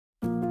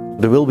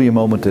There will be a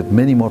moment that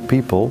many more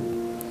people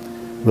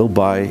will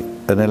buy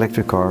an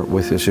electric car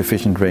with a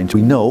sufficient range.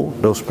 We know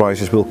those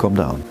prices will come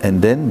down.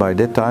 And then by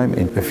that time,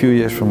 in a few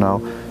years from now,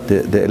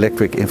 the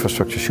electric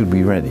infrastructure should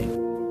be ready.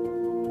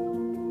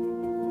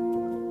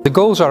 The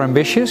goals are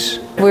ambitious.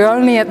 We're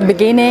only at the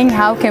beginning.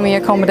 How can we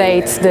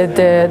accommodate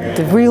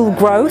the real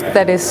growth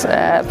that is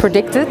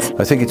predicted?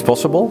 I think it's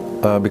possible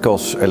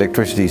because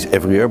electricity is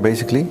everywhere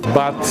basically.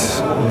 But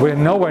we're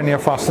nowhere near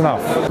fast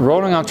enough.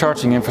 Rolling out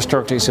charging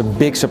infrastructure is a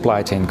big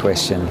supply chain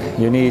question.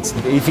 You need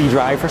EV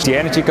drivers, the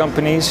energy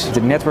companies,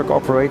 the network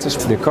operators,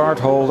 the card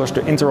holders,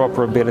 the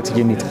interoperability.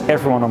 You need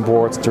everyone on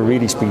board to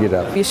really speed it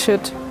up. We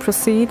should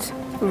proceed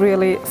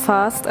really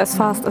fast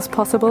as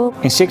possible.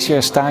 In 6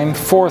 years' time,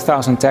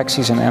 4,000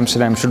 taxis in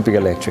Amsterdam should be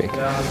electric.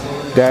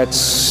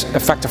 That's a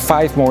factor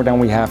 5 more than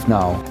we have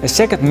now. A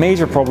second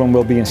major problem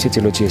will be in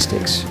city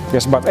logistics.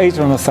 There's about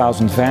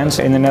 800,000 vans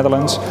in the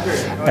Netherlands,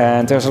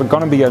 and there's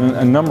going to be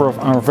a number of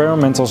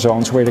environmental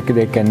zones where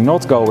they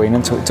cannot go in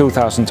until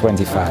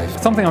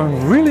 2025. Something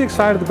I'm really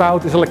excited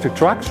about is electric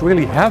trucks,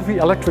 really heavy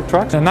electric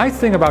trucks. The nice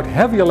thing about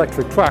heavy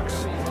electric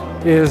trucks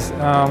is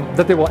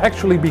that they will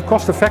actually be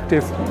cost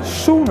effective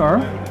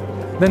sooner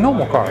than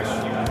normal cars.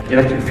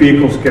 Electric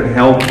vehicles can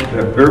help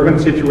the urban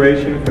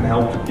situation, can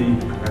help to keep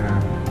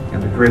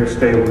the grid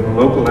stable on a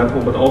local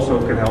level, but also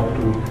can help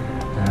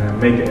to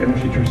make the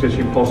energy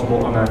transition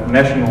possible on a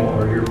national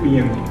or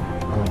European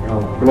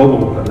global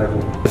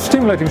level.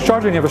 Stimulating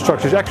charging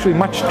infrastructure is actually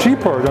much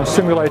cheaper than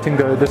stimulating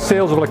the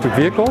sales of electric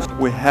vehicles.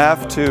 We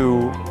have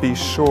to be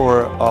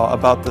sure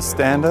about the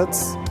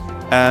standards,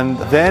 and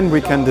then we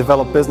can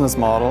develop business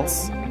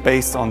models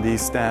based on these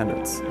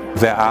standards.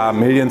 There are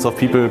millions of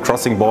people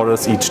crossing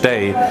borders each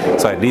day,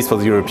 so at least for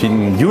the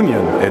European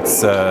Union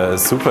it's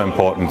super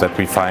important that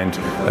we find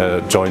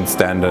joint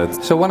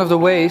standards. So one of the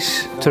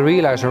ways to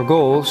realize our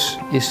goals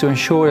is to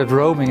ensure that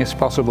roaming is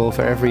possible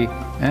for every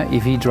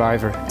EV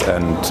driver.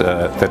 And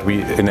that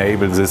we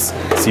enable this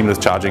seamless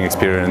charging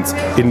experience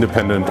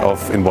independent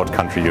of in what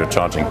country you're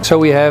charging. So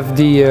we have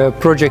the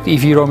project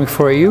EV Roaming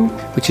for EU,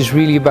 which is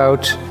really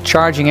about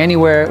charging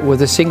anywhere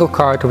with a single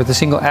card or with a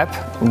single app.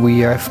 We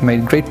have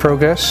made great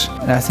progress,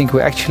 and I think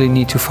we actually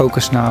need to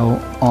focus now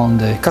on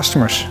the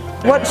customers.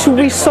 What should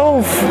we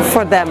solve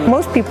for them?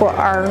 Most people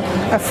are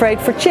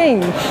afraid for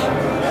change.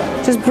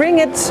 Just bring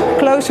it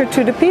closer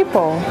to the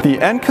people. The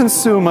end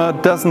consumer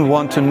doesn't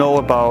want to know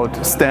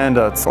about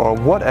standards or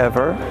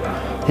whatever.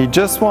 He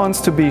just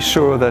wants to be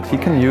sure that he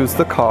can use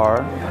the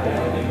car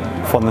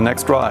for the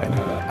next ride.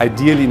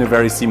 Ideally in a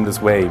very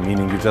seamless way,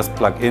 meaning you just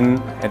plug in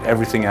and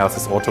everything else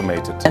is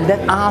automated. And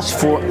that asks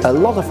for a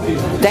lot of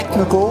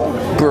technical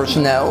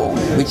personnel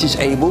which is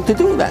able to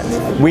do that.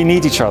 We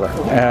need each other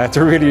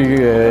to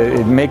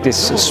really make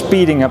this,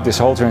 speeding up this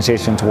whole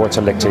transition towards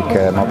electric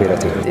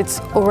mobility. It's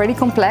already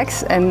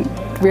complex and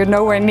we're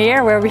nowhere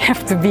near where we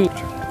have to be.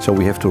 So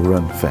we have to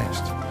run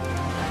fast.